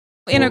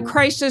In a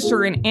crisis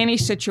or in any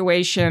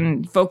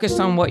situation, focus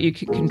on what you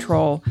can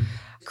control.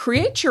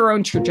 Create your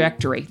own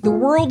trajectory. The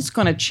world's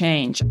going to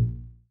change.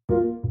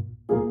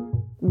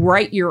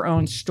 Write your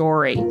own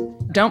story.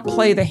 Don't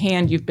play the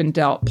hand you've been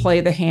dealt.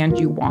 Play the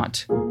hand you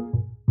want.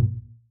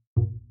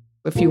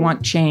 If you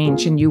want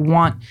change and you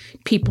want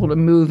people to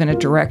move in a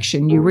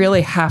direction, you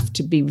really have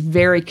to be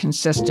very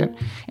consistent.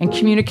 And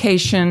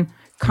communication,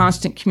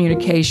 constant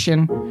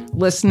communication,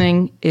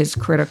 listening is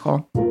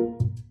critical.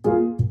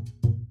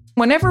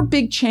 Whenever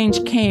big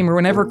change came or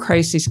whenever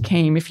crisis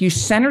came, if you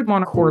centered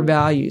on core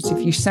values, if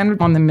you centered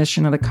on the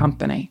mission of the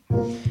company,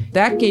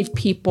 that gave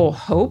people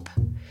hope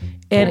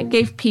and it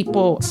gave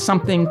people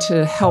something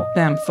to help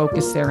them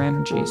focus their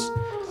energies.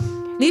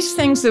 These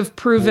things have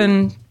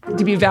proven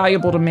to be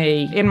valuable to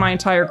me in my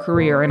entire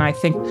career, and I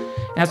think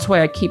that's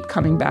why I keep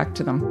coming back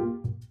to them.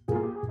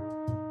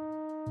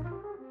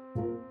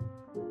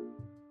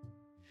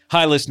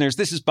 Hi, listeners.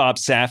 This is Bob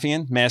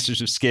Safian, Masters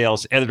of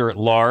Scale's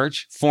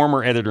editor-at-large,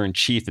 former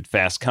editor-in-chief at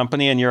Fast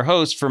Company, and your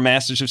host for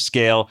Masters of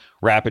Scale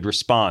Rapid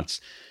Response.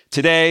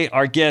 Today,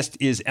 our guest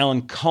is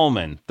Ellen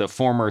Kullman, the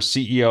former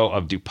CEO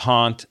of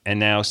DuPont and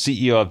now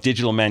CEO of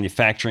digital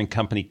manufacturing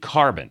company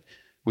Carbon,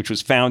 which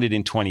was founded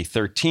in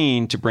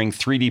 2013 to bring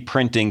 3D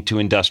printing to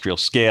industrial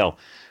scale.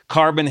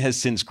 Carbon has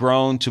since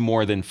grown to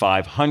more than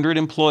 500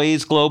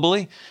 employees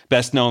globally,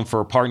 best known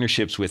for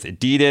partnerships with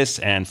Adidas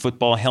and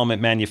football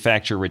helmet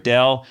manufacturer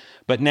Riddell.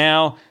 But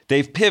now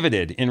they've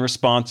pivoted in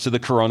response to the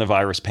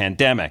coronavirus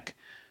pandemic.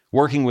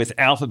 Working with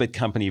alphabet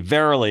company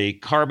Verily,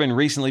 Carbon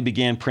recently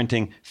began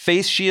printing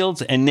face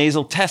shields and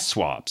nasal test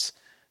swabs.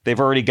 They've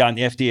already gotten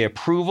FDA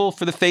approval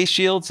for the face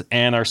shields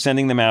and are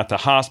sending them out to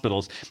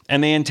hospitals.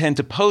 And they intend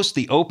to post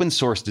the open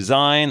source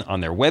design on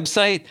their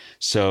website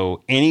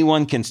so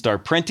anyone can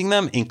start printing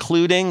them,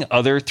 including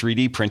other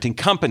 3D printing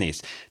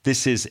companies.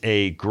 This is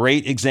a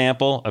great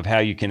example of how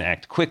you can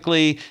act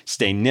quickly,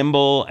 stay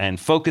nimble, and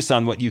focus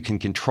on what you can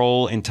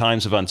control in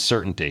times of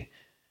uncertainty.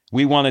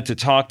 We wanted to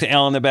talk to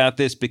Ellen about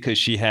this because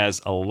she has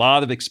a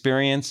lot of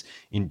experience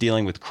in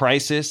dealing with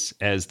crisis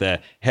as the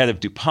head of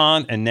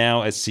DuPont and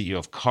now as CEO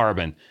of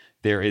Carbon.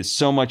 There is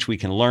so much we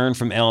can learn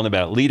from Ellen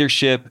about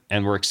leadership,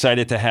 and we're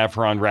excited to have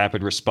her on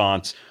Rapid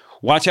Response.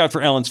 Watch out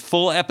for Ellen's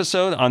full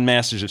episode on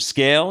Masters of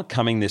Scale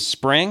coming this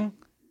spring.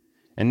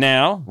 And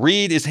now,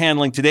 Reed is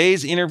handling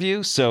today's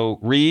interview, so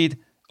Reed,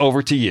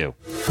 over to you.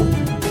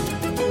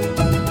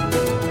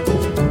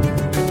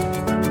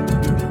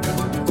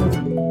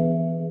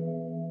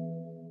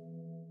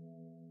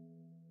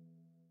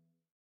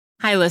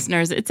 Hi,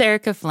 listeners. It's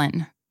Erica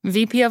Flynn,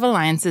 VP of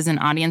Alliances and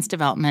Audience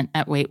Development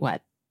at Wait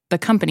What, the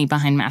company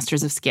behind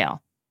Masters of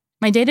Scale.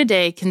 My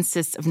day-to-day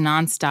consists of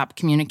nonstop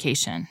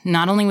communication,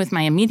 not only with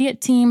my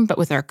immediate team, but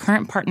with our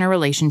current partner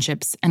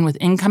relationships and with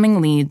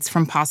incoming leads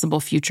from possible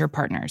future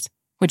partners,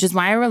 which is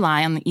why I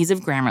rely on the ease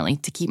of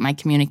Grammarly to keep my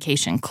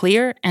communication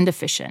clear and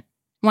efficient.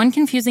 One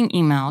confusing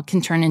email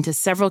can turn into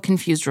several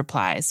confused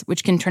replies,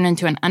 which can turn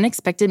into an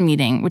unexpected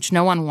meeting which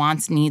no one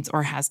wants, needs,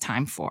 or has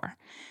time for.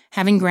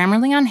 Having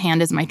Grammarly on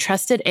hand as my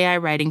trusted AI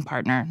writing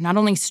partner not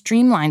only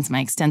streamlines my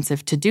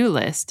extensive to-do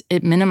list,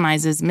 it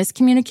minimizes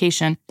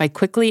miscommunication by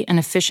quickly and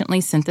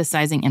efficiently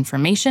synthesizing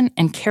information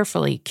and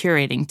carefully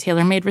curating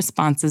tailor-made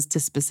responses to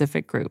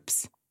specific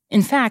groups.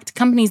 In fact,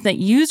 companies that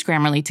use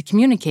Grammarly to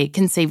communicate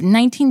can save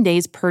 19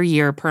 days per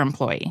year per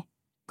employee.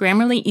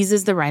 Grammarly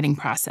eases the writing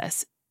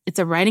process. It's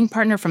a writing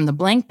partner from the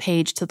blank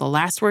page to the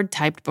last word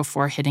typed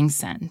before hitting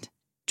send.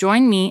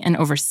 Join me and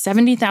over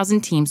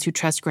 70,000 teams who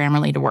trust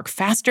Grammarly to work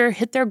faster,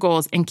 hit their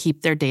goals, and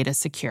keep their data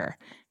secure.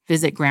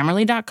 Visit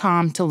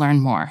Grammarly.com to learn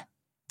more.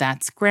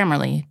 That's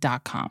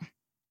Grammarly.com.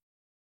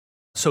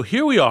 So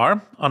here we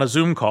are on a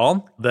Zoom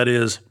call that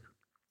is,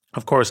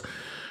 of course,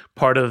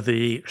 part of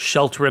the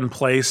shelter in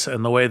place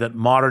and the way that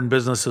modern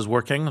business is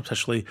working,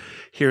 especially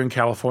here in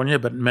California,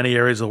 but in many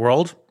areas of the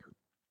world.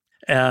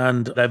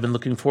 And I've been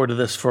looking forward to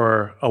this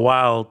for a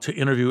while to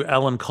interview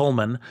Ellen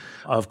Kullman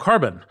of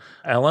Carbon.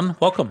 Ellen,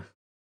 welcome.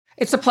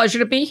 It's a pleasure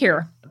to be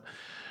here.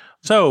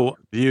 So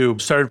you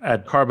started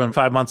at Carbon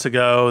 5 months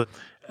ago,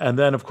 and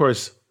then, of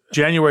course,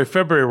 January,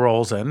 February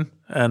rolls in,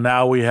 and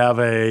now we have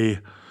a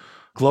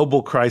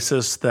global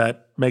crisis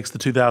that makes the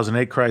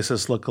 2008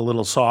 crisis look a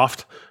little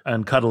soft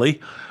and cuddly.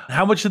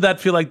 How much did that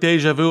feel like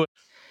deja vu?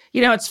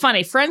 You know, it's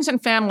funny. Friends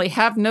and family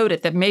have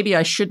noted that maybe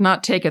I should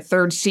not take a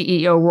third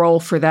CEO role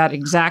for that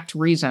exact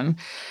reason,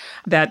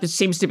 that it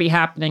seems to be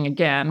happening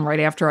again right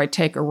after I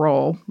take a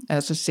role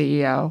as a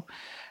CEO.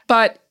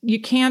 But you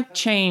can't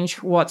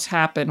change what's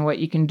happened. What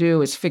you can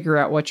do is figure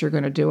out what you're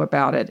going to do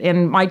about it.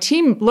 And my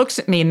team looks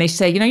at me and they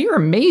say, you know, you're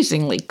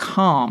amazingly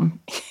calm.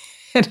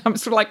 And I'm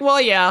sort of like, well,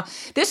 yeah,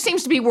 this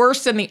seems to be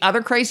worse than the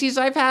other crises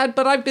I've had,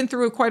 but I've been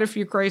through quite a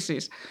few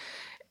crises.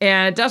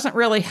 And it doesn't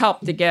really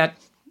help to get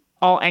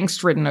all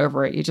angst-ridden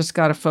over it. You just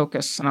got to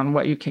focus on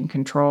what you can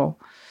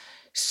control.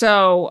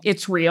 So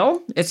it's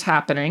real. It's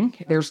happening.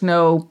 There's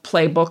no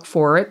playbook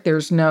for it.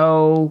 There's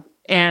no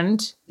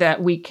end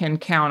that we can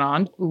count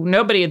on.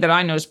 Nobody that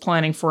I know is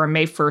planning for a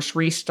May 1st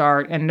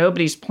restart, and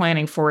nobody's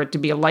planning for it to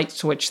be a light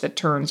switch that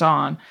turns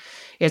on.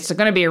 It's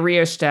going to be a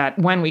rheostat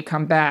when we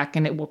come back,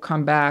 and it will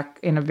come back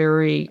in a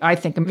very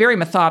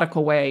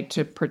methodical way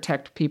to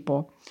protect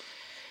people.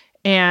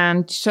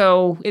 And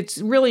so it's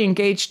really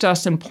engaged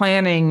us in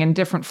planning and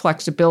different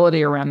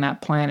flexibility around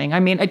that planning. I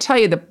mean, I tell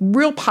you, the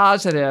real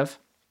positive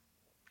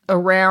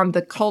around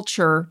the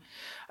culture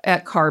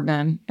at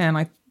Carbon, and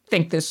I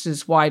think this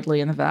is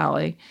widely in the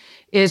Valley,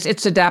 is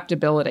its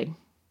adaptability.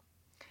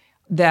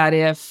 That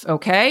if,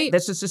 okay,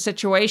 this is the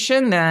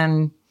situation,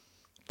 then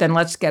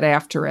let's get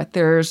after it.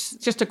 There's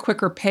just a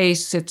quicker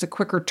pace. It's a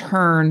quicker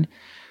turn.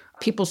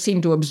 People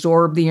seem to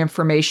absorb the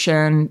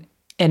information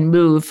and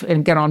move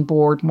and get on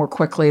board more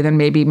quickly than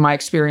maybe my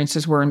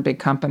experiences were in big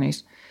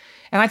companies.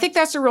 And I think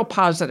that's a real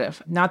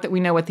positive. Not that we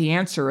know what the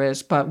answer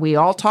is, but we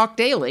all talk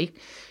daily.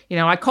 You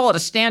know, I call it a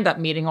stand-up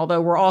meeting,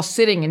 although we're all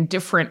sitting in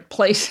different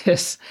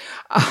places.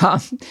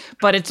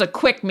 But it's a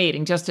quick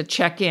meeting just to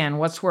check in.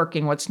 What's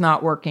working? What's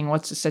not working?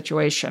 What's the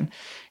situation?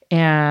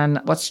 And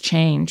what's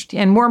changed?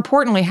 And more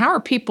importantly, how are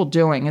people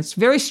doing? It's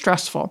very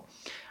stressful.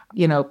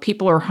 You know,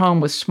 people are home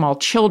with small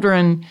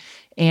children,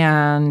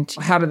 and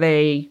how do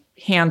they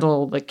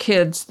handle the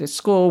kids, the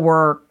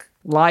schoolwork,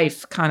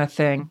 life kind of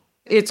thing?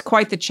 It's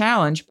quite the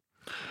challenge.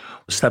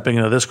 Stepping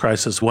into this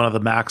crisis, one of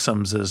the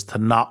maxims is to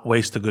not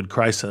waste a good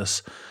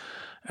crisis.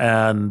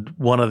 And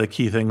one of the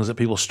key things that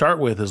people start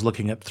with is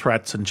looking at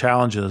threats and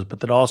challenges,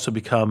 but that also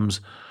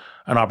becomes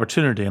an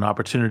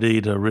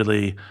opportunity to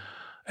really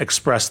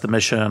express the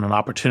mission, an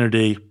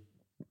opportunity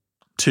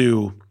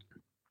to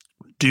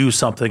do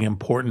something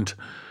important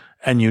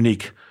and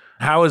unique.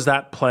 How is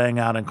that playing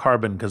out in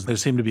Carbon? Because there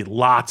seem to be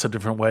lots of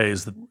different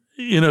ways that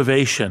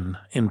innovation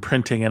in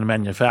printing and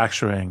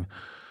manufacturing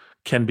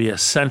can be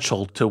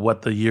essential to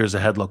what the years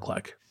ahead look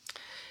like.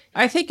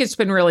 I think it's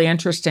been really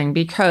interesting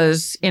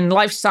because in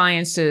life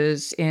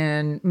sciences,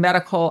 in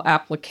medical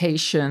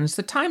applications,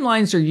 the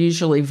timelines are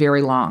usually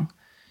very long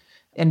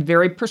and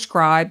very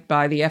prescribed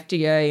by the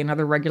FDA and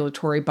other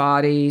regulatory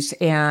bodies.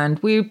 And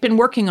we've been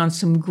working on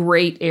some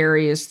great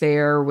areas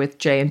there with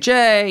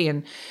J&J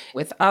and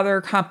with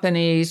other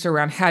companies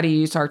around how to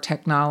use our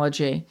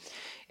technology.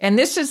 And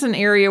this is an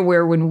area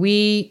where when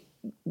we,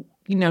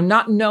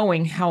 not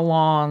knowing how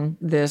long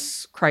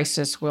this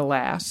crisis will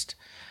last,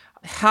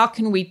 how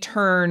can we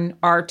turn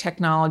our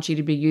technology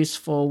to be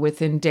useful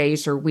within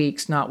days or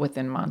weeks, not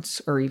within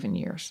months or even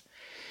years?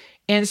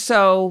 And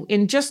so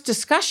in just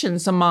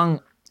discussions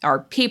among our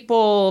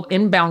people,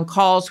 inbound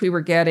calls we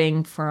were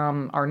getting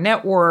from our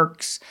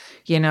networks,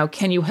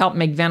 can you help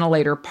make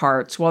ventilator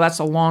parts? Well, that's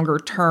a longer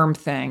term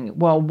thing.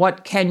 Well,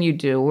 what can you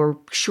do? We're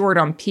short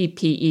on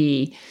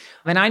PPE.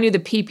 And I knew the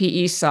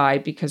PPE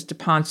side because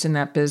DuPont's in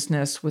that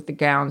business with the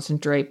gowns and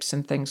drapes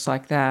and things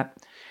like that.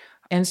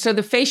 And so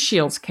the face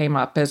shields came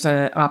up as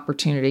an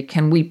opportunity.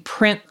 Can we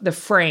print the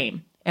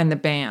frame and the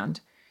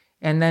band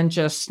and then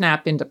just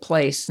snap into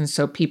place and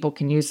so people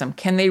can use them?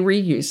 Can they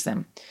reuse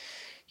them?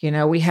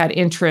 We had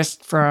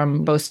interest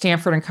from both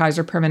Stanford and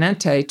Kaiser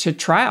Permanente to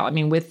trial. I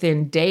mean,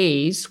 within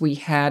days, we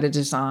had a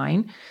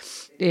design.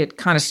 It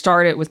kind of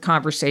started with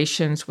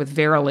conversations with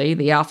Verily,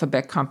 the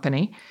alphabet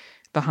company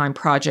behind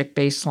Project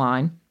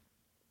Baseline.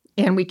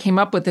 And we came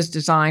up with this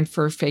design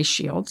for face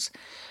shields.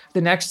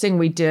 The next thing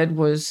we did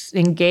was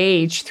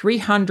engage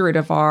 300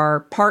 of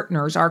our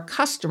partners, our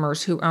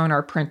customers who own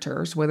our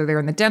printers, whether they're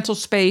in the dental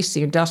space,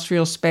 the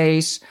industrial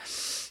space,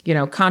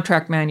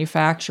 contract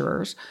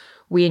manufacturers.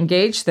 We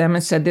engaged them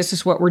and said, this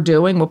is what we're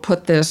doing. We'll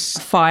put this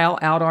file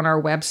out on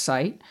our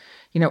website,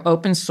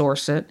 open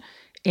source it.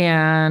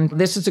 And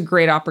this is a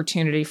great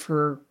opportunity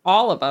for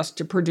all of us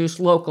to produce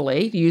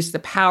locally, use the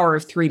power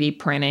of 3D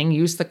printing,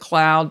 use the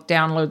cloud,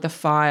 download the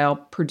file,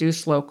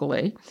 produce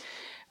locally.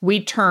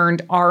 We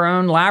turned our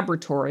own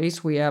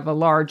laboratories. We have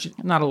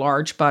not a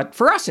large, but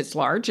for us it's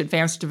large,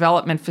 advanced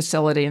development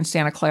facility in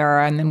Santa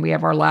Clara, and then we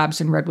have our labs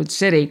in Redwood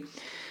City.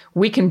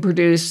 We can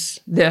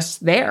produce this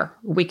there.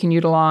 We can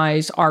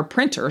utilize our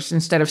printers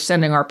instead of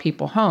sending our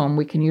people home.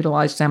 We can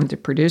utilize them to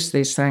produce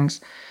these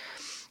things.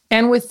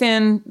 And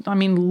within,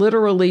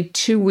 literally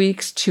 2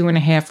 weeks,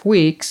 2.5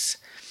 weeks,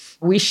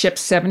 we shipped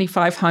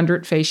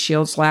 7,500 face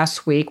shields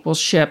last week. We'll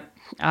ship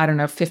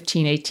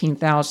 15,000,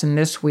 18,000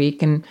 this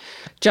week. And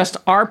just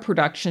our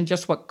production,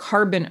 just what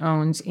Carbon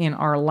owns in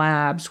our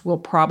labs, will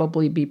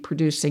probably be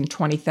producing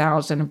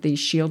 20,000 of these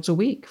shields a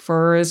week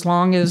for as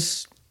long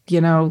as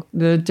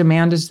the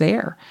demand is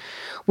there.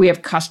 We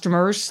have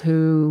customers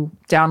who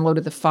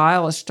downloaded the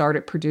file and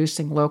started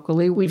producing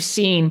locally. We've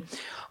seen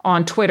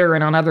on Twitter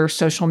and on other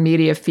social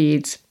media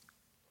feeds,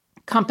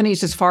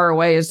 companies as far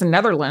away as the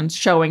Netherlands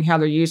showing how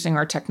they're using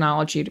our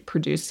technology to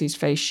produce these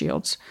face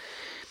shields.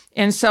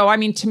 And so,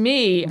 to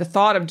me, the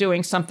thought of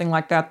doing something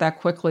like that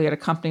quickly at a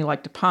company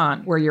like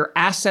DuPont, where your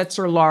assets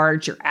are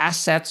large, your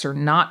assets are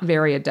not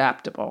very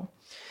adaptable,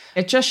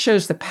 it just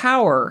shows the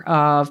power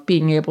of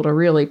being able to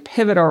really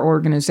pivot our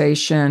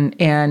organization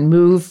and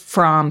move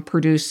from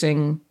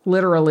producing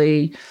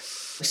literally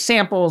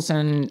samples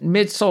and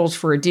midsoles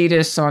for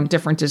Adidas on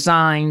different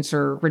designs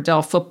or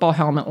Riddell football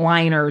helmet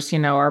liners.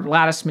 Our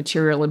lattice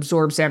material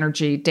absorbs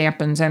energy,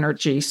 dampens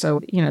energy. So,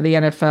 the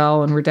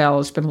NFL and Riddell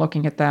has been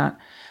looking at that.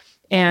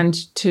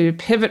 and to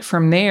pivot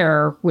from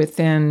there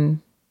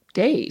within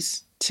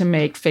days to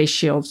make face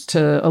shields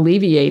to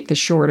alleviate the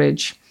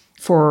shortage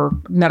for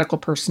medical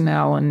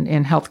personnel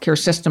and healthcare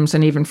systems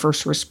and even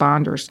first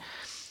responders.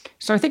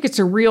 So I think it's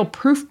a real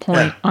proof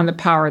point on the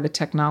power of the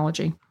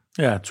technology.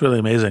 Yeah, it's really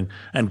amazing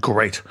and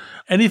great.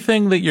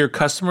 Anything that your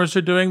customers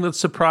are doing that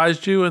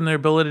surprised you in their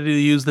ability to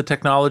use the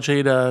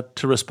technology to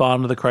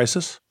respond to the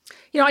crisis?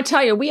 I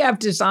tell you, we have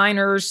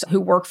designers who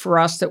work for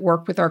us that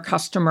work with our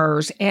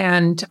customers,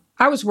 and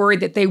I was worried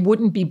that they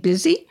wouldn't be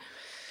busy.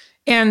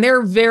 And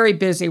they're very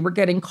busy. We're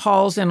getting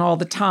calls in all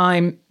the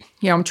time.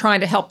 I'm trying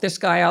to help this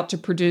guy out to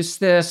produce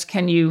this.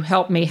 Can you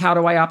help me? How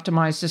do I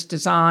optimize this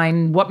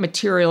design? What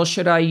material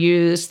should I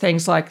use?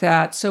 Things like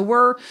that. So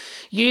we're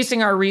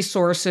using our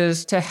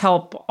resources to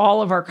help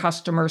all of our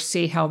customers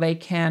see how they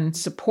can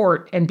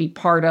support and be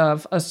part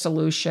of a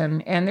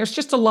solution. And there's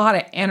just a lot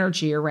of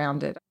energy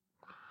around it.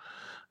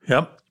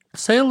 Yep.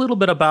 Say a little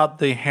bit about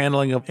the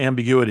handling of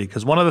ambiguity,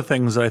 because one of the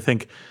things that I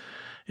think,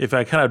 if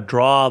I kind of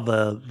draw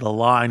the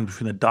line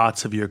between the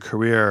dots of your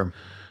career,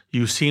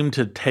 you seem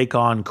to take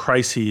on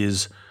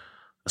crises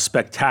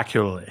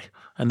spectacularly.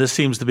 And this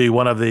seems to be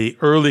one of the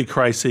early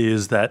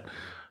crises that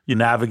you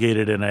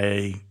navigated in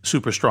a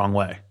super strong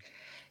way.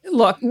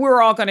 Look,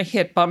 we're all going to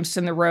hit bumps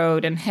in the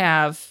road and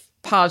have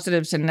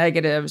positives and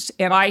negatives.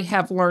 And I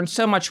have learned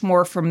so much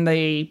more from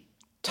the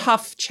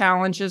tough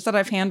challenges that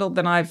I've handled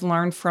than I've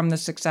learned from the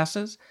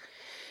successes.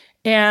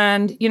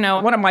 And,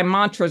 one of my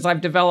mantras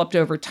I've developed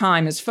over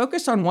time is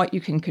focus on what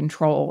you can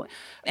control.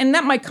 And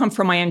that might come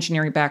from my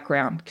engineering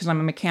background because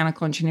I'm a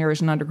mechanical engineer as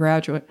an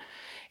undergraduate.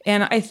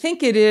 And I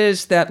think it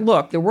is that,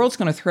 look, the world's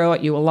going to throw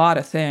at you a lot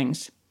of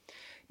things.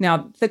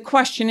 Now, the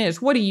question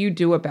is, what do you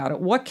do about it?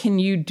 What can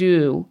you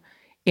do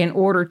in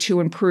order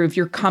to improve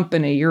your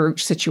company, your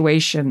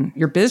situation,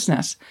 your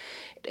business?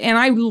 And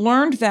I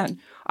learned that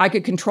I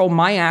could control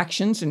my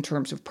actions in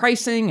terms of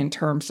pricing, in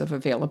terms of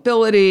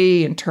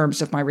availability, in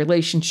terms of my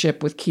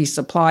relationship with key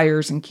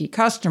suppliers and key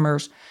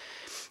customers.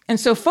 And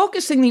so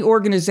focusing the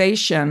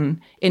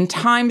organization in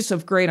times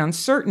of great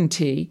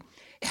uncertainty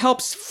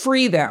helps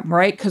free them,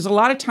 right? Because a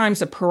lot of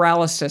times a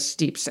paralysis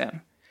steeps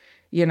in.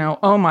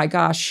 Oh my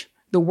gosh,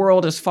 the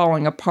world is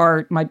falling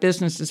apart. My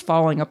business is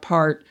falling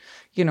apart.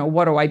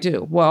 What do I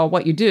do? Well,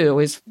 what you do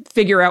is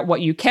figure out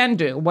what you can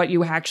do, what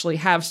you actually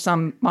have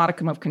some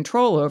modicum of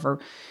control over,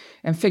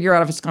 and figure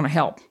out if it's going to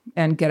help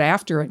and get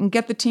after it and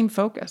get the team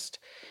focused.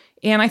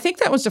 And I think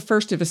that was the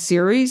first of a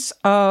series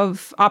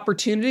of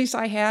opportunities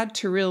I had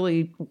to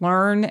really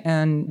learn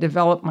and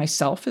develop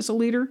myself as a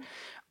leader.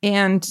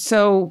 And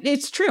so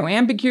it's true.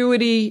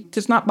 Ambiguity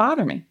does not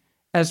bother me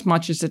as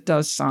much as it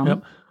does some.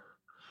 Yep.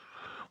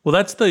 Well,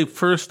 that's the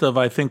first of,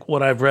 I think,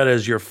 what I've read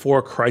as your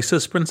 4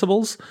 crisis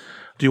principles.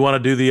 Do you want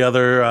to do the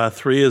other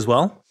 3 as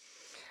well?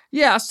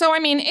 Yeah. So,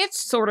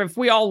 it's sort of,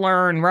 we all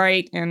learn,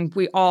 right? And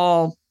we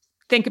all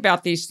think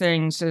about these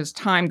things as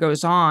time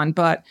goes on.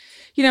 But,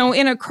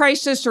 in a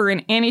crisis or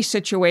in any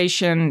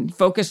situation,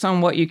 focus on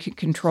what you can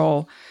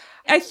control.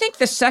 I think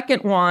the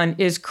second one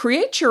is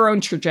create your own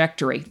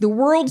trajectory. The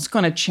world's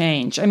going to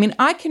change.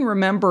 I can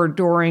remember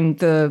during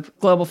the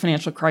global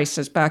financial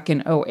crisis back in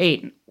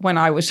 2008, when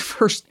I was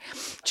first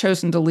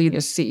chosen to lead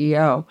as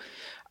CEO.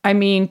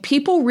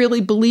 People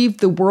really believed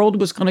the world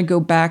was going to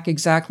go back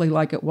exactly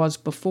like it was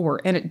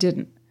before, and it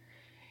didn't.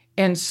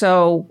 And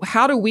so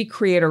how do we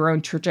create our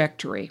own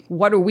trajectory?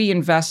 What do we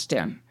invest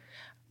in?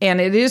 And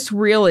it is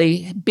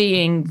really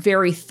being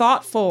very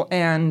thoughtful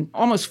and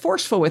almost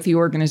forceful with the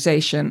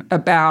organization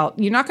about,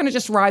 you're not going to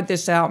just ride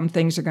this out and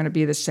things are going to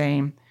be the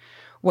same.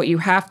 What you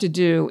have to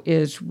do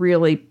is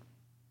really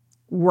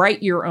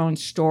write your own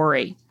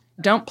story.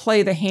 Don't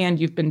play the hand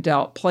you've been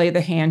dealt, play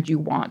the hand you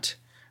want,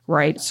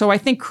 right? So I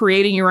think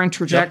creating your own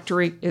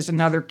trajectory is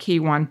another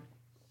key one.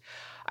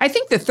 I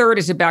think the third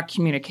is about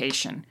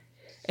communication.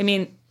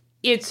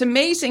 It's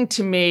amazing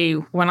to me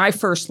when I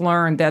first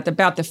learned that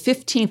about the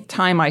 15th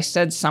time I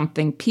said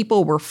something,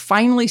 people were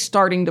finally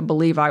starting to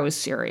believe I was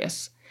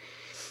serious.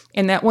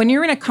 And that when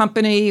you're in a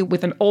company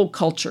with an old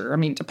culture,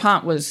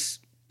 DuPont was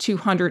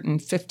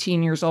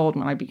 215 years old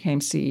when I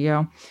became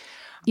CEO.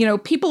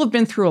 People have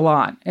been through a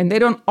lot, and they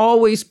don't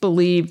always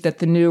believe that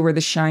the new or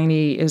the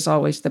shiny is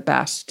always the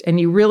best. And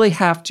you really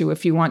have to,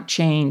 if you want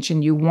change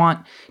and you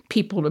want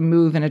people to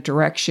move in a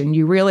direction,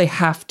 you really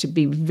have to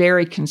be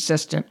very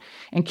consistent.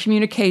 And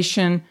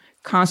communication,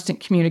 constant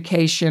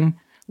communication,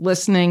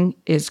 listening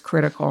is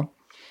critical.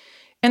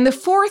 And the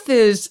fourth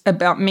is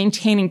about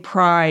maintaining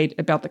pride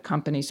about the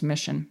company's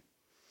mission.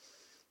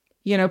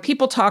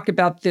 People talk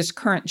about this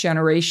current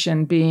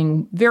generation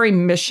being very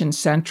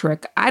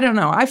mission-centric. I don't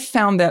know. I've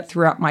found that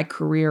throughout my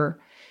career.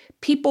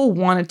 People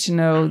wanted to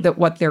know that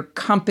what their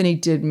company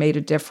did made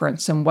a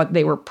difference and what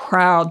they were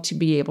proud to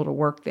be able to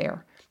work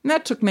there. And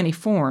that took many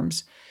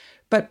forms.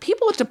 But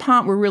people at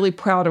DuPont were really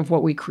proud of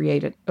what we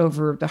created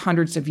over the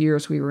hundreds of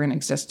years we were in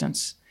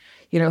existence.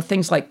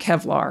 Things like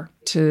Kevlar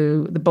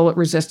to the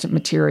bullet-resistant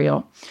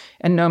material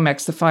and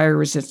Nomex, the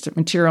fire-resistant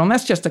material. And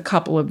that's just a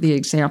couple of the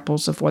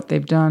examples of what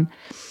they've done.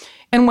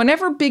 And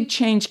whenever big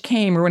change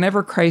came or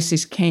whenever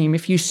crisis came,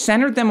 if you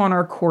centered them on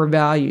our core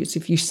values,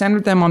 if you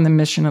centered them on the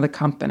mission of the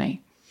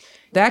company,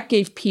 that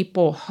gave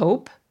people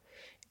hope.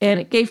 And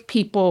it gave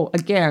people,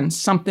 again,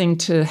 something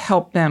to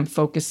help them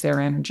focus their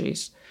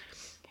energies.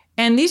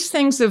 And these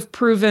things have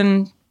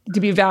proven to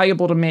be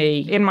valuable to me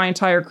in my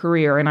entire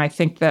career. And I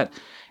think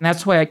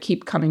that's why I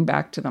keep coming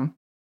back to them.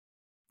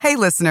 Hey,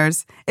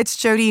 listeners, it's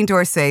Jodine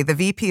Dorsey, the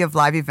VP of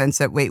Live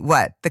Events at Wait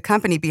What, the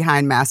company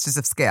behind Masters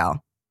of Scale.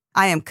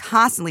 I am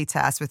constantly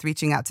tasked with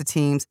reaching out to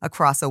teams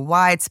across a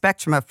wide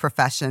spectrum of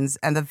professions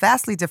and the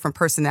vastly different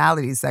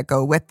personalities that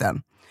go with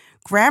them.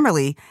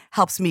 Grammarly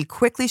helps me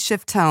quickly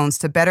shift tones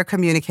to better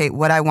communicate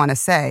what I want to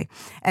say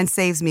and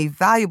saves me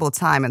valuable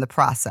time in the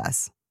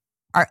process.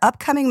 Our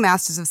upcoming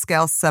Masters of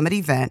Scale Summit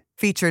event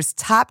features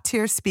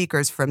top-tier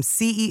speakers from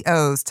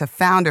CEOs to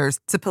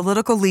founders to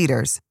political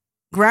leaders.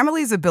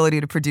 Grammarly's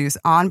ability to produce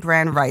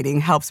on-brand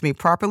writing helps me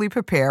properly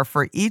prepare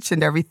for each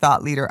and every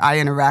thought leader I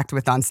interact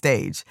with on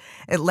stage.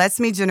 It lets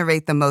me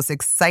generate the most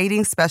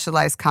exciting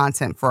specialized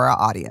content for our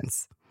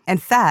audience. In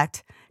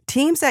fact,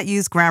 teams that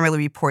use Grammarly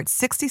report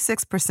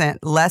 66%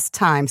 less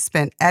time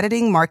spent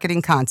editing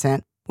marketing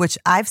content, which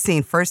I've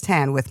seen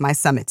firsthand with my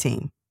Summit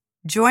team.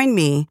 Join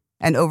me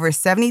and over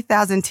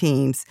 70,000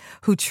 teams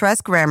who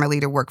trust Grammarly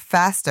to work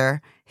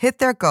faster, hit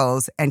their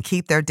goals, and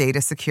keep their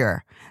data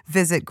secure.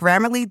 Visit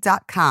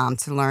Grammarly.com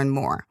to learn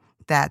more.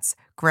 That's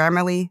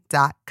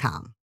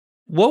Grammarly.com.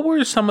 What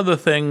were some of the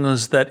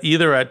things that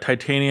either at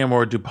Titanium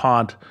or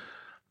DuPont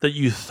that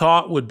you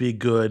thought would be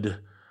good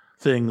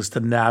things to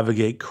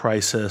navigate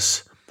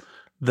crisis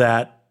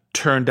that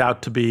turned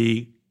out to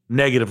be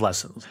negative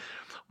lessons?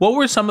 What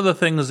were some of the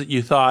things that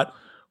you thought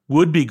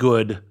would be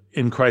good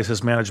in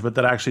crisis management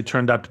that actually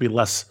turned out to be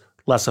less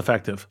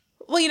effective?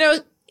 Well,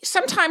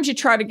 sometimes you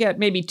try to get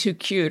maybe too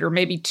cute or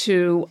maybe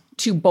too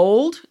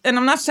bold. And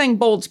I'm not saying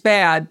bold's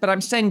bad, but I'm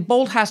saying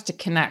bold has to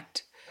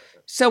connect.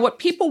 So what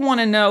people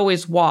want to know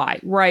is why,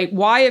 right?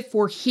 Why, if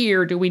we're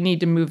here, do we need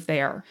to move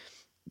there?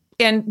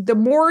 And the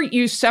more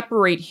you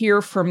separate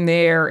here from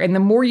there, and the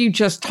more you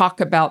just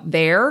talk about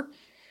there,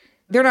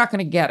 they're not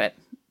going to get it.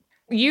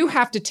 You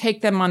have to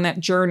take them on that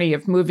journey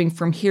of moving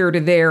from here to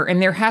there,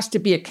 and there has to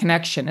be a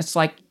connection. It's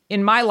like,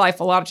 in my life,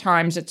 a lot of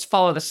times it's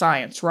follow the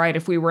science, right?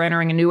 If we were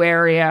entering a new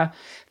area,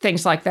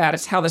 things like that,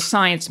 it's how the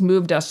science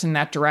moved us in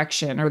that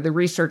direction or the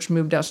research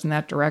moved us in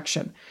that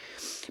direction.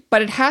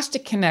 But it has to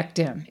connect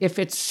in. If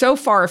it's so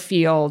far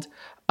afield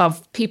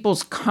of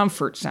people's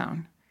comfort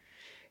zone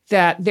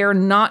that they're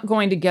not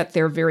going to get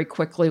there very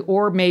quickly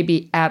or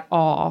maybe at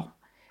all,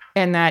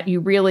 and that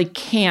you really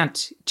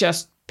can't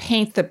just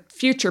paint the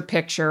future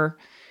picture,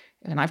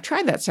 and I've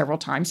tried that several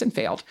times and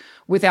failed,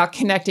 without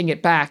connecting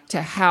it back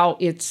to how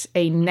it's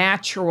a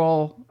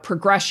natural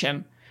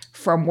progression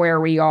from where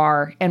we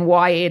are and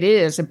why it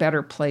is a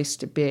better place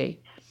to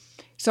be.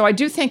 So I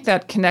do think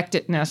that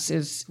connectedness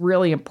is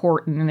really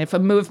important. And if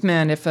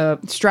a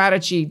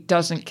strategy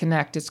doesn't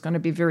connect, it's going to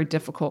be very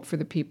difficult for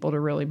the people to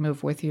really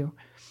move with you.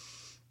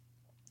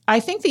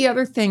 I think the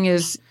other thing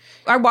is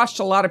I watched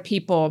a lot of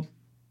people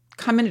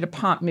come into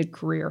DuPont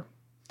mid-career.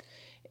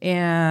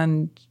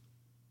 And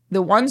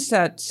the ones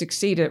that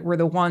succeeded were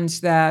the ones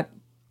that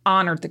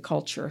honored the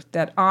culture,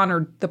 that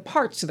honored the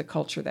parts of the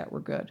culture that were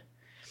good.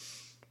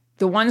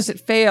 The ones that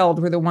failed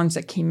were the ones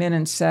that came in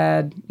and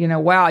said,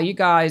 wow, you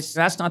guys,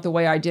 that's not the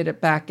way I did it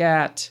back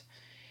at.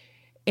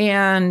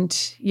 And,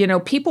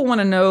 people want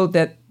to know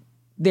that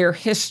their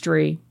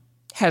history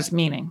has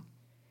meaning.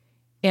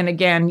 And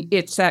again,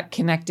 it's that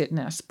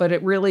connectedness, but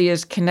it really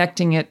is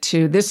connecting it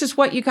to, this is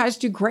what you guys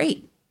do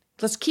great.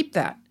 Let's keep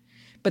that.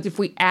 But if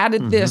we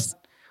added this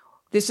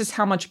is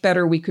how much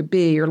better we could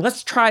be, or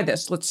let's try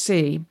this, let's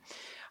see.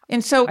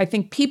 And so I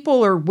think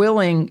people are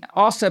willing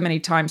also many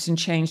times in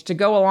change to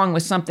go along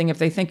with something if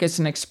they think it's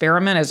an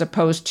experiment as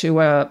opposed to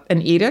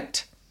an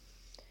edict.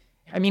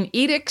 I mean,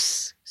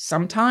 edicts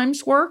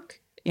sometimes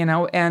work,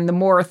 and the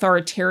more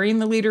authoritarian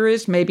the leader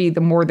is, maybe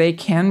the more they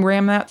can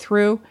ram that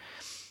through.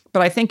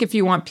 But I think if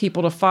you want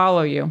people to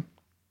follow you,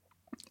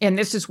 and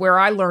this is where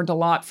I learned a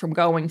lot from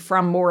going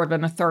from more of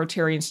an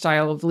authoritarian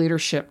style of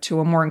leadership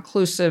to a more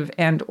inclusive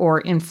and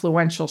or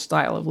influential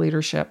style of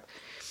leadership,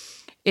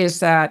 is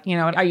that,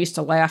 I used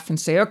to laugh and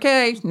say,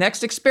 okay,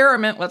 next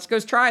experiment, let's go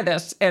try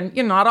this. And,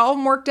 not all of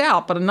them worked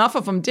out, but enough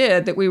of them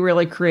did that we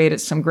really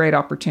created some great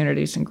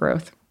opportunities and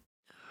growth.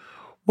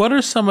 What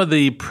are some of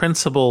the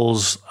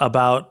principles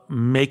about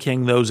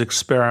making those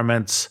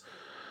experiments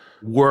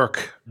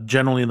work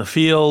generally in the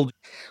field?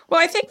 Well,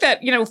 I think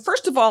that,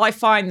 first of all, I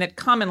find that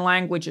common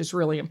language is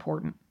really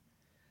important.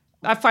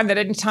 I find that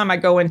anytime I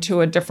go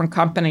into a different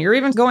company or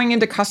even going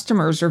into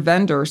customers or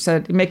vendors,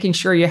 that making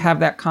sure you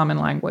have that common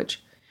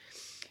language.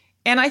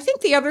 And I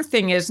think the other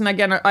thing is, and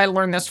again, I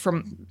learned this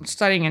from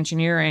studying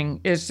engineering,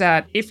 is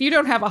that if you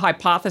don't have a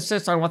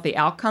hypothesis on what the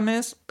outcome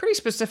is, pretty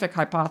specific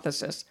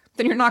hypothesis,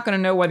 then you're not going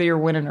to know whether you're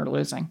winning or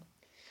losing.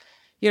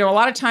 A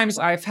lot of times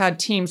I've had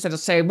teams that'll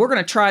say, we're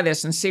going to try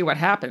this and see what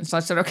happens. So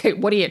I said, okay,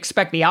 what do you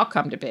expect the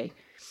outcome to be?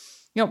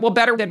 Well,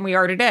 better than we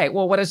are today.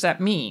 Well, what does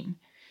that mean?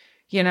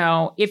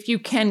 If you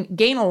can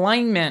gain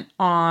alignment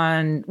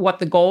on what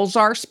the goals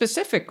are,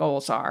 specific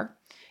goals are,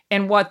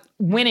 and what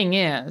winning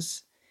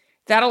is,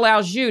 that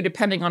allows you,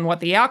 depending on what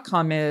the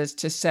outcome is,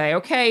 to say,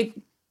 okay,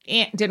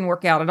 it didn't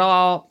work out at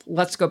all.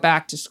 Let's go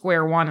back to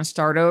square one and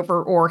start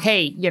over. Or,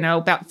 hey,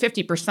 about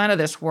 50% of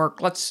this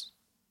work, let's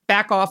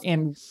back off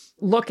and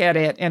look at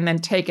it and then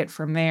take it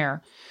from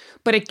there.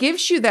 But it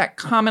gives you that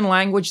common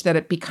language that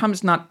it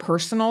becomes not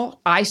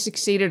personal. I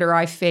succeeded or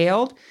I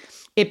failed.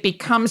 It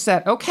becomes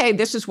that, okay,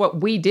 this is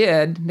what we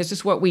did. This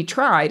is what we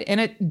tried,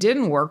 and it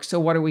didn't work. So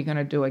what are we going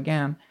to do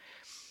again?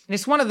 And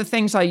it's one of the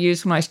things I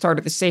used when I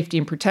started the safety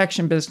and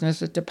protection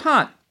business at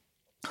DuPont,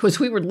 was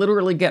we would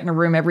literally get in a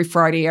room every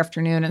Friday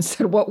afternoon and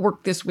said, what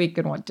worked this week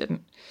and what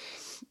didn't?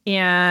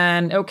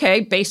 And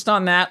okay, based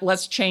on that,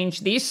 let's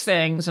change these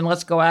things and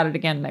let's go at it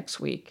again next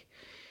week.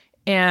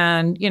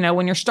 And,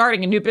 when you're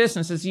starting a new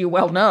business, as you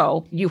well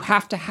know, you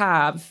have to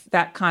have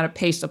that kind of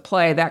pace of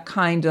play, that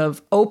kind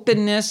of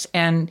openness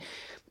and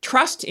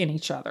trust in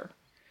each other,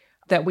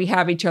 that we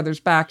have each other's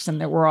backs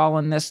and that we're all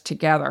in this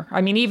together.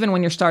 I mean, even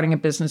when you're starting a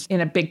business in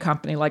a big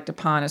company like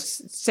DuPont,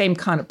 same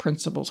kind of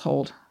principles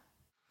hold.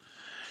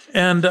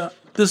 And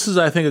this is,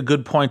 I think, a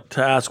good point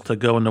to ask, to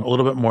go into a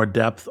little bit more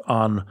depth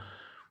on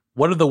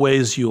what are the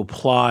ways you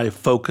apply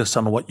focus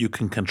on what you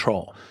can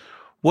control.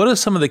 What are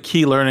some of the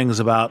key learnings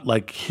about,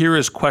 here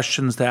is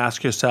questions to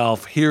ask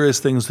yourself, here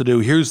is things to do,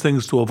 here's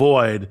things to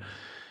avoid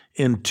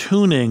in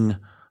tuning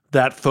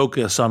that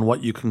focus on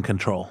what you can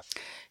control?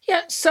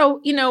 Yeah. So,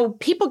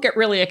 people get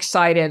really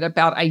excited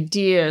about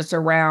ideas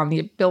around the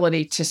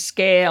ability to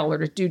scale or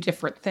to do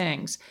different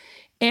things.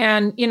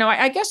 And,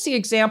 I guess the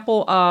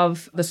example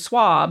of the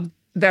swab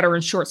that are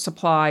in short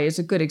supply is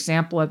a good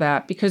example of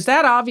that, because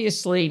that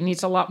obviously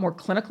needs a lot more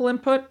clinical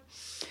input.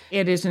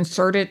 It is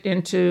inserted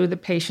into the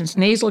patient's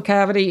nasal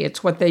cavity.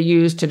 It's what they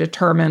use to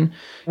determine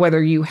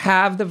whether you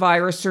have the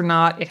virus or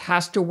not. It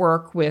has to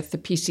work with the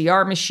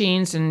PCR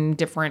machines, and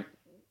different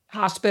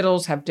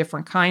hospitals have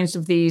different kinds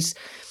of these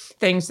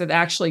things that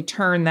actually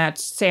turn that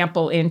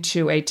sample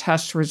into a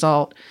test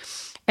result.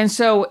 And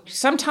so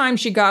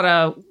sometimes you got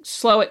to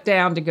slow it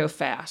down to go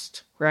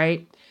fast,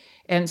 right?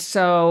 And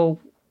so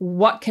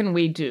what can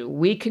we do?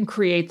 We can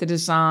create the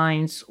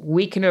designs.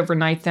 We can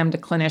overnight them to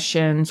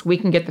clinicians. We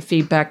can get the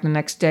feedback the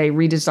next day,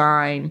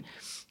 redesign.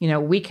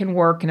 We can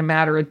work in a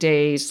matter of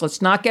days.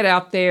 Let's not get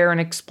out there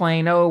and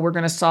explain, we're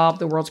going to solve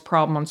the world's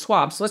problem on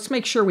swabs. Let's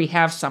make sure we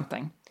have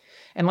something.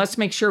 And let's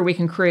make sure we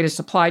can create a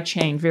supply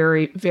chain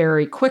very,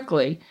 very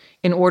quickly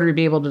in order to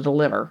be able to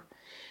deliver.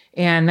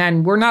 And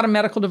then we're not a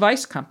medical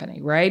device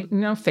company, right?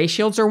 Face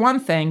shields are one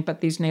thing, but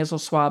these nasal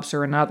swabs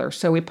are another.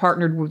 So we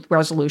partnered with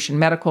Resolution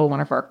Medical, one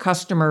of our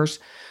customers.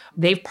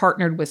 They've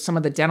partnered with some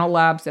of the dental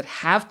labs that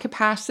have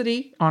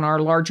capacity on our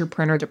larger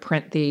printer to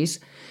print these.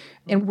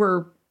 And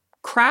we're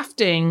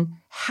crafting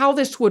how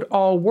this would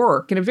all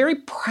work in a very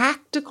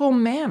practical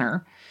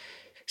manner.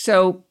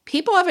 So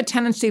people have a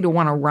tendency to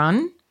want to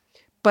run,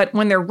 but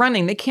when they're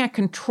running, they can't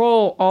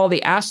control all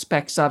the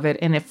aspects of it.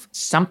 And if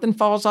something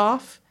falls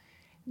off,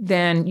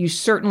 then you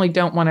certainly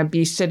don't want to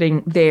be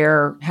sitting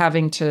there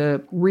having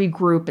to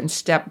regroup and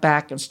step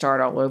back and start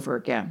all over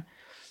again.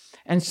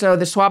 And so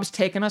the swab's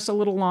taken us a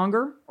little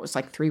longer. It was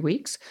 3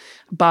 weeks.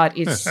 But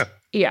it's,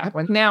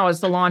 now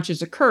as the launch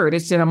has occurred,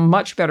 it's in a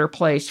much better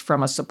place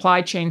from a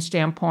supply chain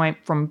standpoint,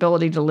 from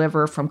ability to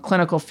deliver, from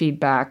clinical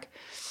feedback,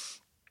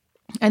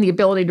 and the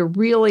ability to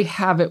really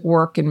have it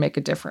work and make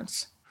a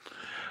difference.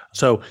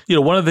 So,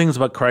 one of the things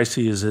about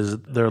crises is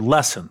they're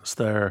lessons.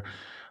 They're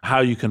how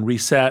you can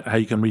reset, how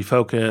you can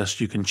refocus,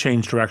 you can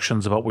change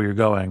directions about where you're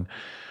going.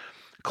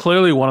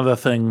 Clearly, one of the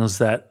things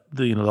that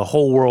the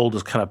whole world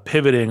is kind of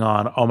pivoting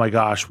on, oh my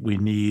gosh, we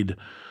need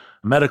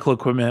medical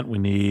equipment, we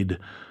need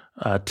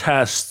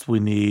tests, we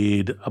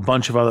need a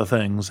bunch of other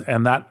things.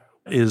 And that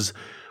is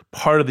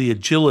part of the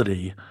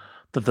agility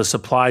that the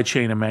supply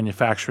chain and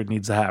manufacturing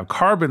needs to have.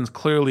 Carbon's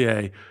clearly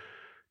a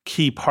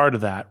key part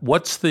of that.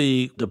 What's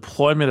the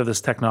deployment of this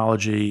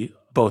technology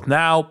both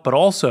now, but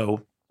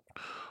also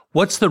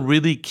what's the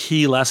really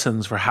key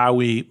lessons for how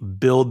we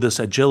build this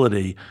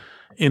agility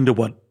into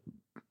what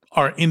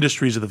our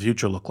industries of the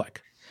future look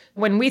like?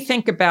 When we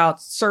think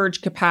about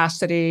surge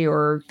capacity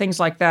or things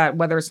like that,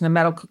 whether it's in the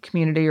medical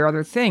community or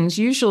other things,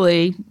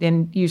 usually,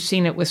 and you've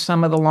seen it with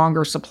some of the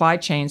longer supply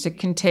chains, it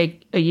can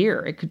take a year.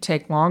 It could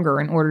take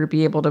longer in order to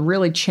be able to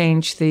really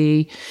change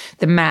the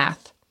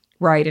math,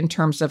 right, in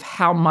terms of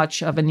how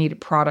much of a needed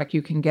product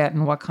you can get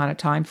and what kind of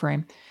time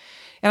frame.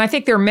 And I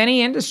think there are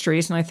many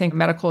industries, and I think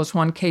medical is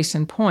one case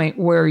in point,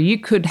 where you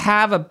could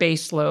have a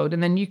base load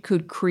and then you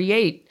could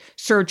create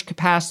surge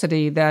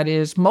capacity that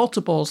is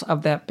multiples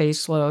of that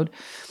base load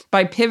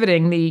by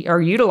pivoting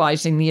or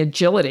utilizing the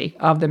agility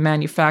of the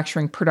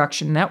manufacturing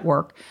production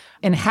network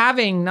and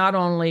having not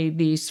only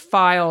these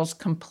files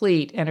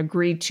complete and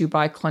agreed to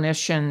by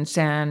clinicians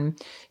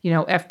and,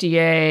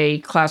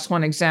 FDA, Class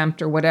 1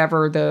 exempt or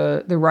whatever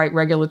the right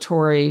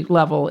regulatory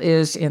level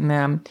is in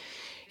them.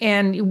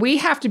 And we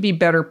have to be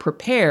better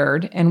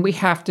prepared, and we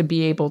have to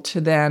be able to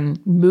then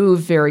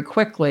move very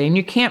quickly. And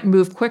you can't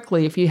move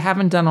quickly if you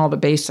haven't done all the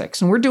basics.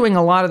 And we're doing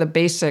a lot of the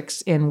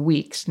basics in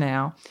weeks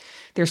now.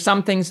 There's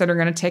some things that are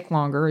going to take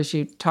longer as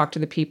you talk to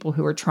the people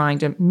who are trying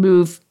to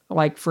move,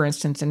 like, for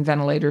instance, in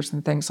ventilators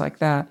and things like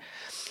that.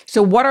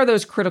 So what are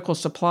those critical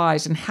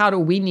supplies, and how do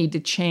we need to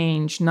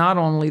change not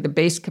only the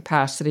base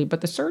capacity, but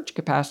the surge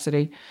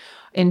capacity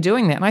in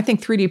doing that? And I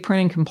think 3D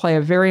printing can play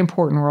a very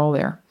important role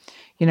there.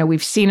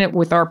 We've seen it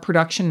with our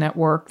production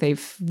network.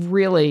 They've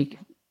really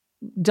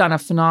done a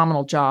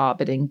phenomenal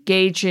job at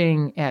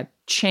engaging, at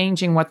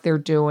changing what they're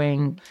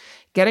doing,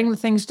 getting the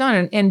things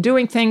done, and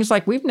doing things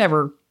like we've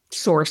never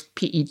sourced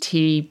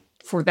PET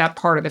for that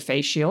part of the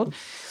face shield.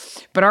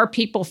 But our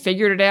people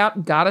figured it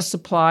out, got a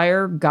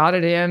supplier, got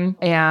it in,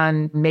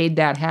 and made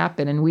that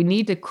happen. And we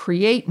need to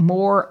create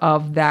more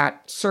of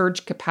that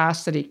surge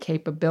capacity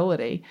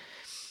capability.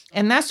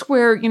 And that's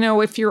where,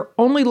 if you're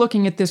only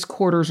looking at this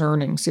quarter's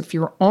earnings, if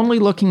you're only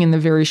looking in the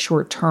very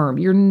short term,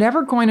 you're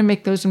never going to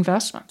make those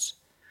investments.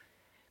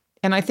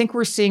 And I think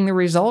we're seeing the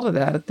result of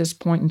that at this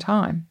point in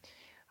time.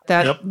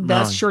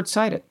 That's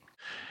short-sighted.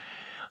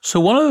 So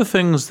one of the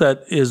things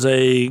that is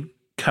a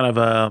kind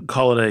of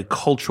call it a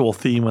cultural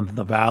theme in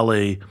the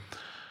Valley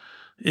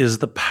is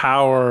the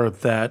power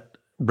that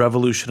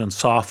revolution in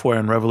software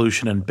and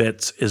revolution in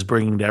bits is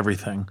bringing to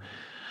everything.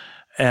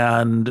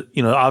 And,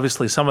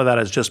 obviously some of that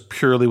is just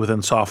purely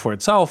within software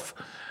itself.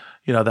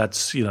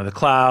 That's, the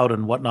cloud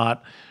and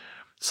whatnot.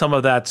 Some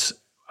of that's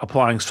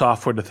applying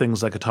software to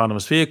things like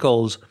autonomous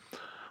vehicles.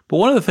 But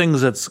one of the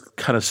things that's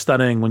kind of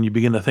stunning when you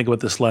begin to think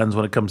about this lens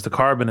when it comes to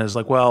carbon is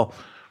like, well,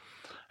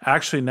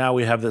 actually now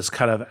we have this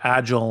kind of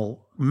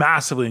agile,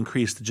 massively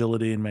increased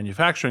agility in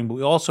manufacturing, but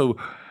we also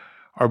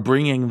are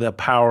bringing the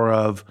power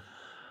of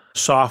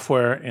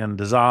software and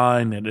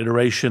design and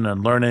iteration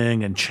and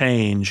learning and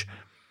change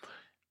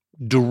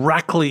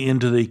directly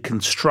into the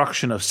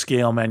construction of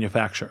scale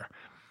manufacture.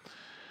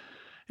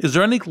 Is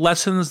there any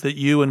lessons that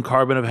you and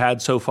Carbon have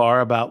had so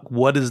far about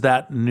what is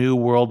that new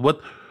world?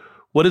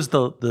 What is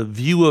the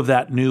view of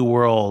that new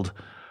world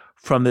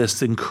from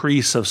this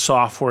increase of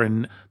software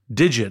and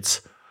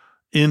digits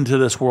into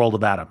this world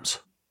of atoms?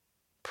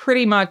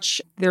 Pretty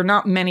much, there are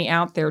not many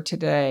out there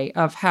today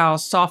of how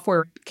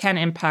software can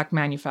impact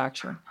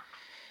manufacturing.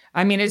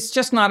 I mean, it's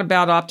just not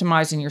about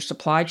optimizing your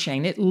supply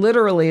chain. It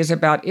literally is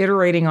about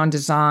iterating on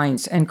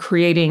designs and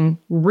creating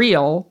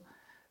real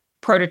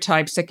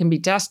prototypes that can be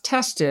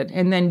tested,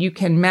 and then you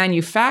can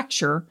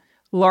manufacture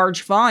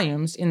large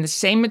volumes in the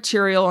same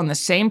material on the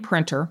same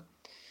printer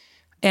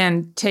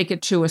and take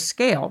it to a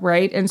scale,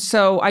 right? And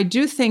so I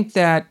do think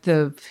that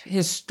the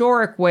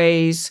historic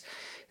ways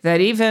that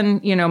even,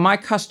 my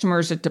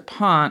customers at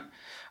DuPont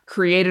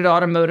created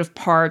automotive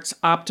parts,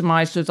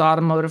 optimized those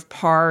automotive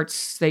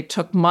parts. They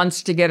took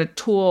months to get a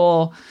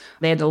tool.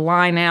 They had to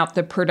line out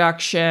the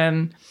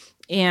production.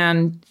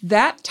 And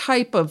that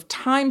type of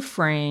time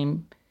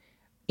frame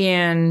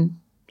in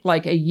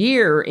like a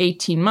year,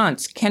 18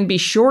 months, can be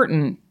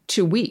shortened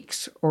to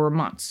weeks or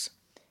months.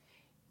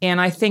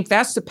 And I think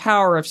that's the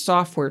power of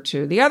software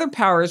too. The other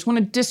power is when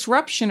a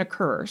disruption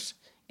occurs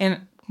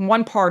in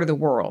one part of the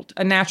world,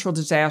 a natural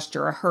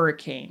disaster, a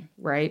hurricane,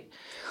 right?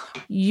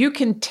 You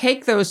can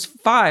take those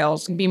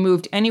files and be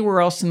moved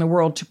anywhere else in the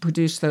world to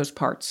produce those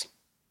parts.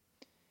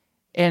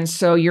 And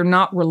so you're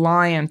not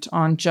reliant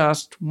on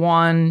just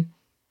one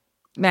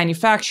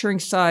manufacturing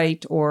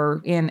site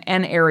or in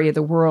an area of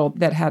the world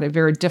that had a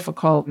very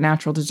difficult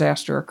natural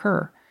disaster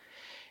occur.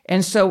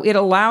 And so it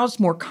allows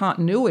more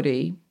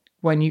continuity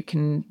when you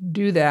can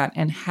do that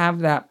and have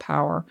that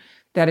power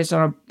that is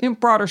on a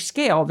broader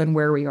scale than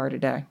where we are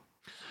today.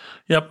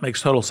 Yep,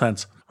 makes total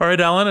sense. All right,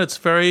 Ellen,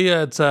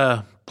 it's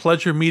a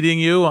pleasure meeting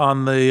you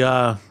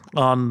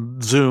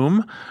on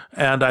Zoom,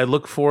 and I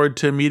look forward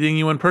to meeting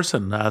you in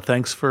person.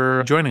 Thanks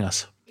for joining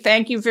us.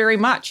 Thank you very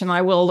much, and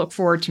I will look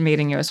forward to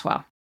meeting you as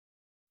well.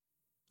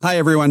 Hi,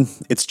 everyone.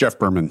 It's Jeff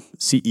Berman,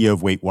 CEO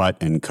of Wait What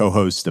and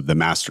co-host of the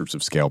Masters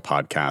of Scale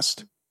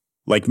podcast.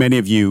 Like many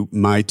of you,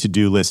 my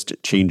to-do list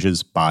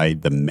changes by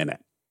the minute.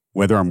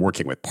 Whether I'm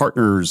working with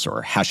partners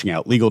or hashing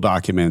out legal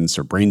documents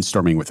or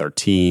brainstorming with our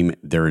team,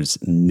 there is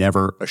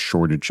never a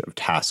shortage of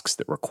tasks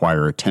that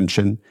require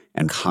attention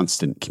and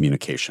constant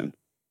communication.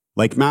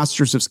 Like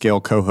Masters of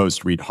Scale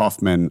co-host Reid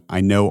Hoffman,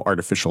 I know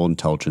artificial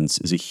intelligence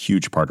is a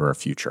huge part of our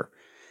future,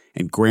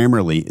 and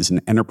Grammarly is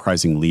an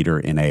enterprising leader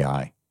in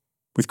AI.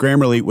 With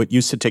Grammarly, what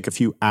used to take a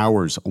few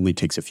hours only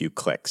takes a few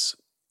clicks.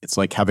 It's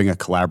like having a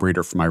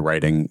collaborator for my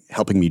writing,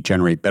 helping me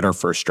generate better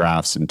first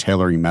drafts and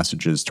tailoring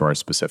messages to our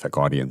specific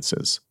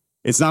audiences.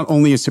 It's not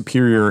only a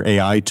superior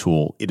AI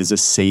tool, it is a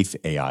safe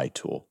AI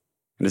tool.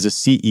 And as a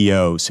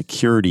CEO,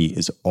 security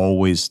is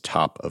always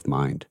top of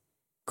mind.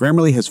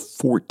 Grammarly has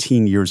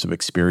 14 years of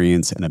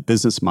experience and a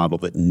business model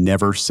that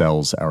never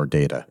sells our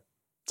data.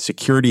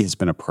 Security has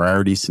been a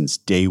priority since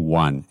day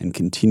one and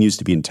continues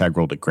to be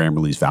integral to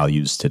Grammarly's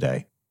values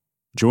today.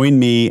 Join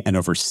me and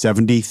over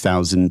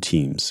 70,000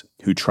 teams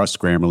who trust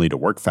Grammarly to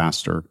work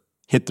faster,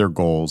 hit their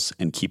goals,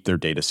 and keep their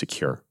data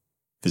secure.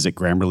 Visit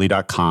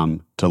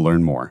Grammarly.com to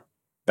learn more.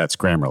 That's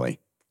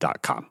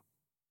Grammarly.com.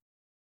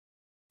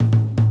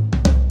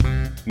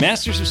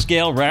 Masters of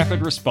Scale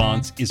Rapid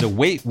Response is a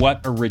Wait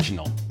What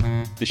original.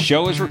 The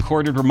show is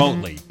recorded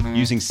remotely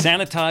using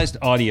sanitized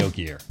audio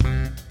gear.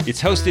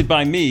 It's hosted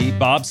by me,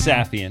 Bob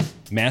Safian,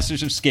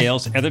 Masters of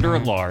Scale's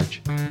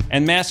editor-at-large,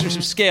 and Masters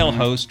of Scale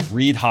host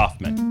Reid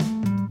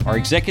Hoffman. Our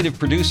executive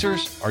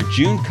producers are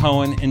June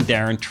Cohen and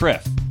Darren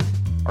Triff.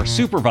 Our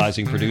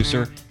supervising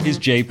producer is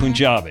Jay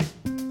Punjabi.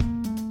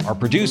 Our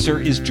producer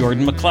is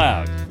Jordan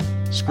McLeod.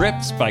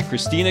 Scripts by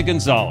Christina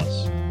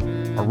Gonzalez.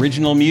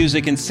 Original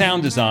music and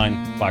sound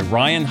design by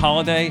Ryan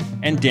Holiday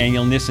and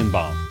Daniel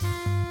Nissenbaum.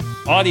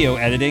 Audio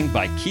editing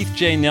by Keith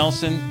J.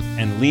 Nelson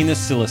and Lena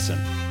Sillison.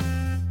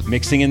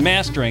 Mixing and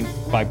mastering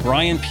by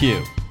Brian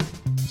Pugh.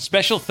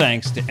 Special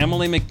thanks to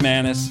Emily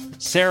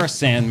McManus, Sarah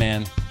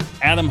Sandman,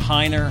 Adam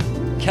Heiner,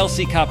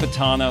 Kelsey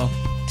Capitano,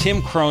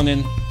 Tim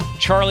Cronin,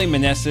 Charlie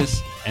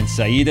Meneses, and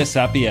Saida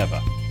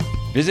Sapieva.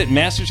 Visit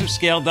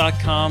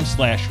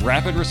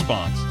mastersofscale.com/rapid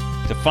response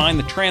to find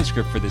the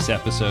transcript for this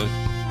episode,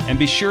 and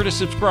be sure to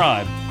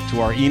subscribe to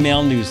our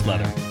email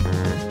newsletter.